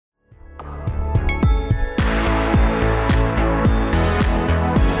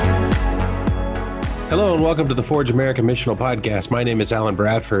Hello and welcome to the Forge America Missional Podcast. My name is Alan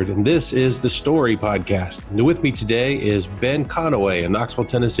Bradford, and this is the Story Podcast. And with me today is Ben Conaway in Knoxville,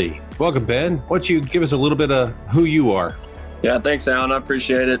 Tennessee. Welcome, Ben. Why don't you give us a little bit of who you are? Yeah, thanks, Alan. I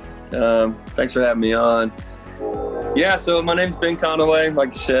appreciate it. Thanks for having me on. Yeah, so my name's Ben Conaway. Like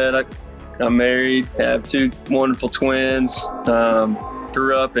you said, I'm married, have two wonderful twins.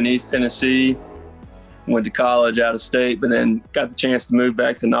 Grew up in East Tennessee, went to college out of state, but then got the chance to move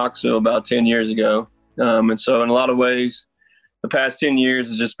back to Knoxville about 10 years ago. And so in a lot of ways, the past 10 years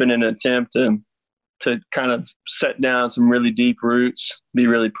has just been an attempt to kind of set down some really deep roots, be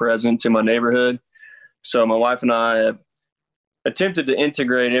really present to my neighborhood. So my wife and I have attempted to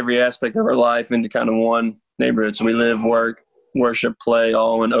integrate every aspect of our life into kind of one neighborhood. So we live, work, worship, play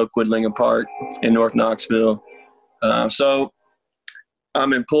all in Oakwood Lincoln Park in North Knoxville. So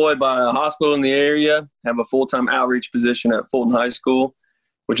I'm employed by a hospital in the area, have a full-time outreach position at Fulton High School,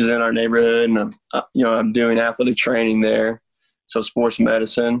 which is in our neighborhood. And I'm doing athletic training there. So sports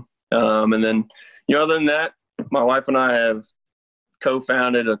medicine. And then, other than that, my wife and I have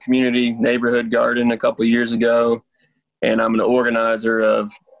co-founded a community neighborhood garden a couple of years ago. And I'm an organizer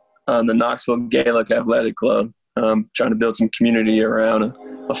of the Knoxville Gaelic Athletic Club, trying to build some community around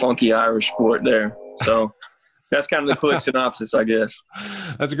a funky Irish sport there. So that's kind of the quick synopsis, I guess.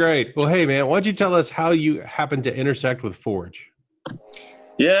 That's great. Well, hey, man, why don't you tell us how you happened to intersect with Forge?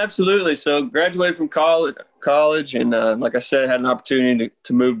 Yeah, absolutely. So graduated from college and like I said, had an opportunity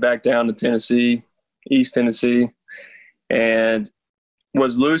to move back down to Tennessee, East Tennessee, and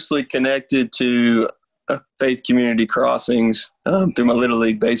was loosely connected to Faith Community Crossings through my Little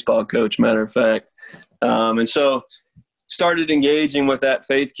League baseball coach, matter of fact. And so started engaging with that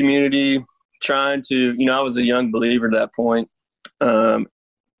faith community, trying to, I was a young believer at that point,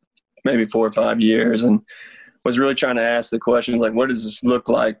 maybe 4 or 5 years, and was really trying to ask the questions like, what does this look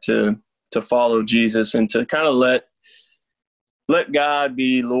like to follow Jesus and to kind of let God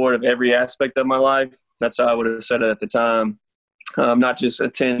be Lord of every aspect of my life. That's how I would have said it at the time. Not just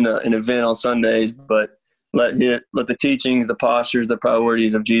attend an event on Sundays, but let the teachings, the postures, the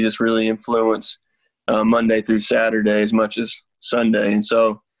priorities of Jesus really influence Monday through Saturday as much as Sunday. And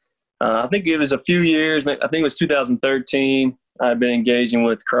so I think it was a few years, I think it was 2013. I've been engaging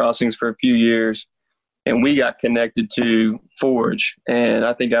with Crossings for a few years, and we got connected to Forge. And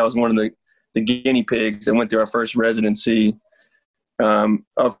I think I was one of the guinea pigs that went through our first residency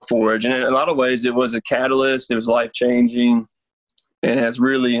of Forge. And in a lot of ways, it was a catalyst. It was life-changing and has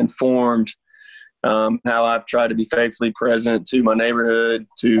really informed how I've tried to be faithfully present to my neighborhood,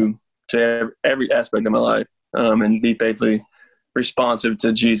 to every aspect of my life, and be faithfully responsive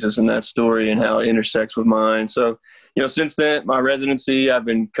to Jesus and that story and how it intersects with mine. So, since then, my residency, I've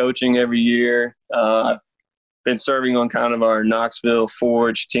been coaching every year. I've been serving on kind of our Knoxville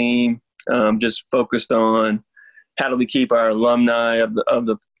Forge team, just focused on how do we keep our alumni of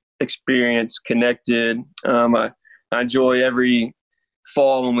the experience connected. I enjoy every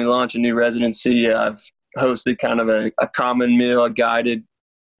fall when we launch a new residency. I've hosted kind of a common meal, a guided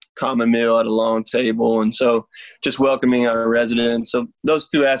common meal at a long table. And so just welcoming our residents. So those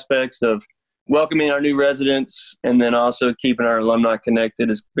two aspects of welcoming our new residents and then also keeping our alumni connected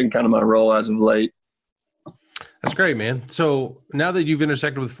has been kind of my role as of late. That's great, man. So now that you've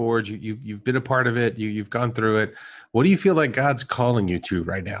intersected with Forge, you've been a part of it, you've gone through it. What do you feel like God's calling you to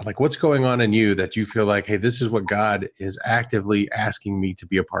right now? Like what's going on in you that you feel like, hey, this is what God is actively asking me to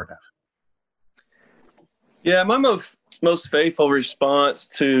be a part of? Yeah, my most faithful response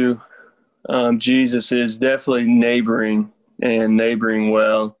to Jesus is definitely neighboring and neighboring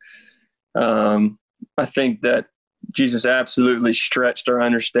well. I think that Jesus absolutely stretched our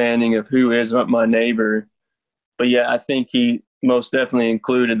understanding of who is my neighbor. But yeah, I think he most definitely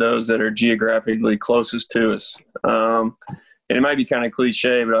included those that are geographically closest to us. And it might be kind of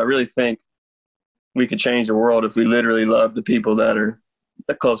cliche, but I really think we could change the world if we literally love the people that are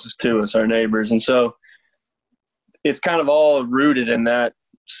the closest to us, our neighbors. And so it's kind of all rooted in that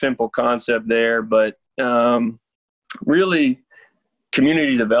simple concept there, but really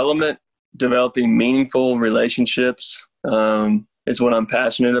community development, developing meaningful relationships is what I'm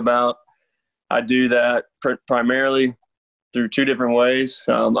passionate about. I do that primarily through two different ways.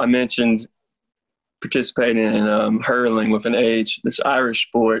 I mentioned participating in hurling with an H, this Irish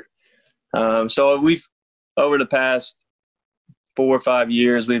sport. So we've, over the past 4 or 5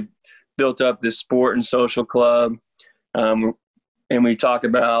 years, we've built up this sport and social club. And we talk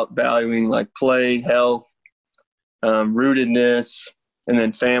about valuing like play, health, rootedness, and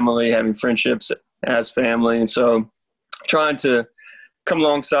then family, having friendships as family. And so trying to come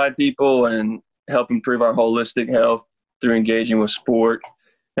alongside people and help improve our holistic health through engaging with sport.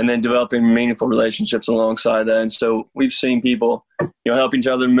 and then developing meaningful relationships alongside that. And so we've seen people, help each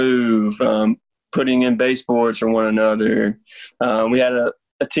other move, putting in baseboards for one another. We had a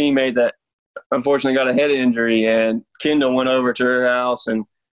teammate that unfortunately got a head injury, and Kendall went over to her house and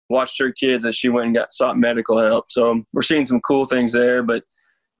watched her kids as she went and sought medical help. So we're seeing some cool things there. But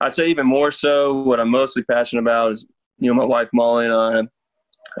I'd say even more so, what I'm mostly passionate about is, my wife Molly and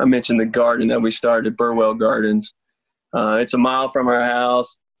I mentioned the garden that we started, Burwell Gardens. It's a mile from our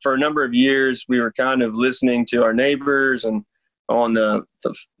house. For a number of years, we were kind of listening to our neighbors, and on the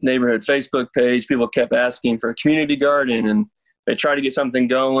neighborhood Facebook page, people kept asking for a community garden, and they tried to get something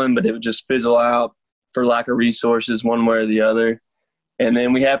going, but it would just fizzle out for lack of resources one way or the other. And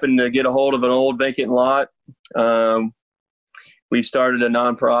then we happened to get a hold of an old vacant lot. We started a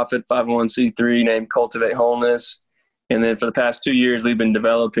nonprofit 501c3 named Cultivate Wholeness. And then for the past 2 years, we've been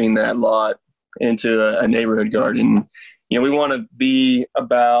developing that lot into a neighborhood garden. We want to be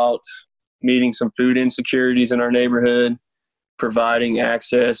about meeting some food insecurities in our neighborhood, providing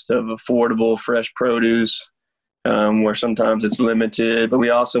access to affordable, fresh produce, where sometimes it's limited. But we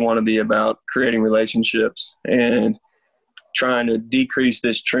also want to be about creating relationships and trying to decrease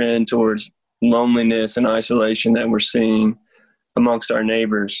this trend towards loneliness and isolation that we're seeing amongst our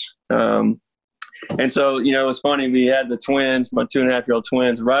neighbors. And so, it's funny, we had the twins, my 2.5-year-old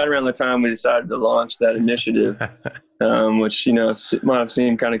twins, right around the time we decided to launch that initiative, which, might have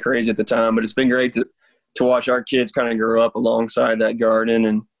seemed kind of crazy at the time, but it's been great to watch our kids kind of grow up alongside that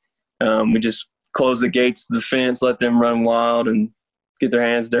garden. And we just close the gates to the fence, let them run wild and get their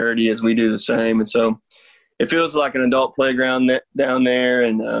hands dirty as we do the same. And so it feels like an adult playground down there,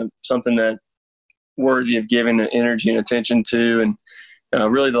 and something that worthy of giving energy and attention to. And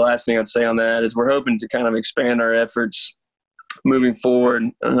really the last thing I'd say on that is we're hoping to kind of expand our efforts moving forward.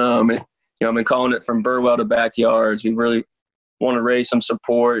 I've been calling it From Burwell to Backyards. We really want to raise some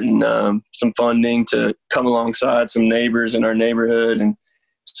support and some funding to come alongside some neighbors in our neighborhood and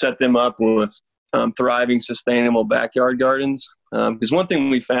set them up with thriving, sustainable backyard gardens. Because one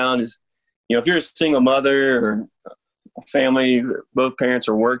thing we found is, if you're a single mother or a family, both parents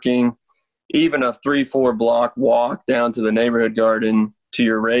are working, even a 3-4 block walk down to the neighborhood garden to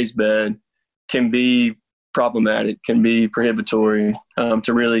your raised bed can be problematic, can be prohibitory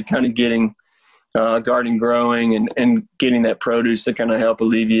to really kind of getting garden growing and getting that produce to kind of help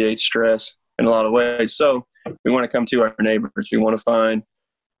alleviate stress in a lot of ways. So we want to come to our neighbors. We want to find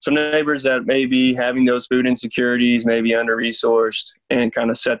some neighbors that may be having those food insecurities, maybe under-resourced, and kind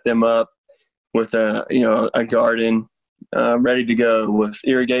of set them up with a garden ready to go with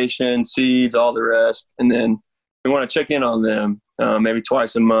irrigation, seeds, all the rest. And then we want to check in on them maybe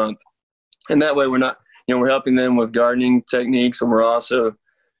twice a month. And that way we're not, we're helping them with gardening techniques, and we're also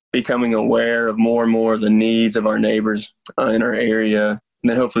becoming aware of more and more of the needs of our neighbors in our area. And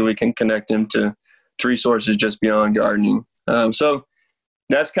then hopefully we can connect them to resources just beyond gardening. So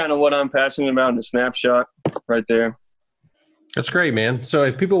that's kind of what I'm passionate about in a snapshot right there. That's great, man. So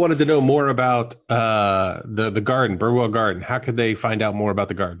if people wanted to know more about the garden, Burwell Garden, how could they find out more about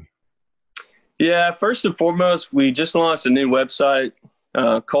the garden? Yeah, first and foremost, we just launched a new website,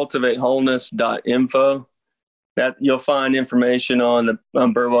 cultivatewholeness.info. That you'll find information on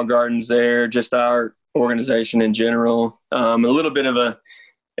Burwell Gardens there, just our organization in general, a little bit of a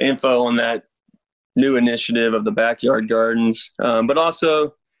info on that new initiative of the backyard gardens, but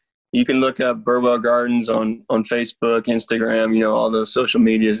also you can look up Burwell Gardens on Facebook, Instagram, all those social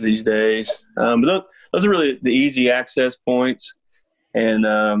medias these days. But those are really the easy access points.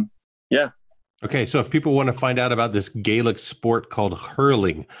 And yeah. Okay, so if people want to find out about this Gaelic sport called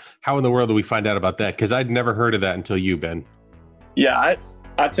hurling, how in the world do we find out about that? Because I'd never heard of that until you, Ben. Yeah,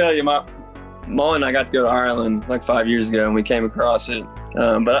 I tell you, Molly and I got to go to Ireland like 5 years ago, and we came across it.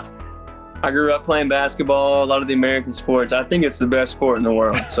 But I grew up playing basketball, a lot of the American sports. I think it's the best sport in the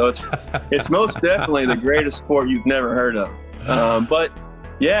world. So it's most definitely the greatest sport you've never heard of. But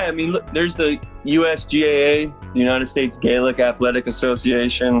yeah, I mean, look, there's the USGAA, the United States Gaelic Athletic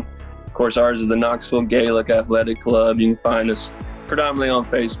Association. Of course, ours is the Knoxville Gaelic Athletic Club. You can find us predominantly on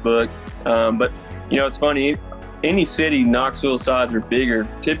Facebook. But, it's funny. Any city Knoxville size or bigger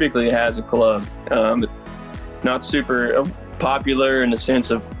typically has a club. Not super popular in the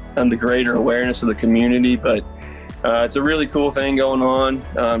sense of the greater awareness of the community, but it's a really cool thing going on.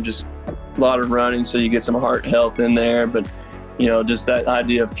 Just a lot of running, so you get some heart health in there. But, just that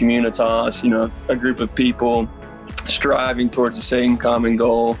idea of communitas, a group of people striving towards the same common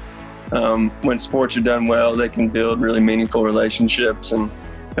goal. When sports are done well, they can build really meaningful relationships, and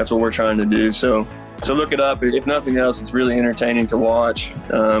that's what we're trying to do. So look it up. If nothing else, it's really entertaining to watch,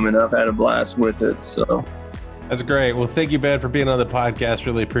 and I've had a blast with it. So That's great. Well, thank you, Ben, for being on the podcast.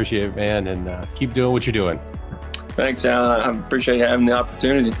 Really appreciate it, man. And keep doing what you're doing. Thanks, Alan. I appreciate having the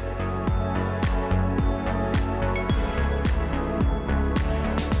opportunity.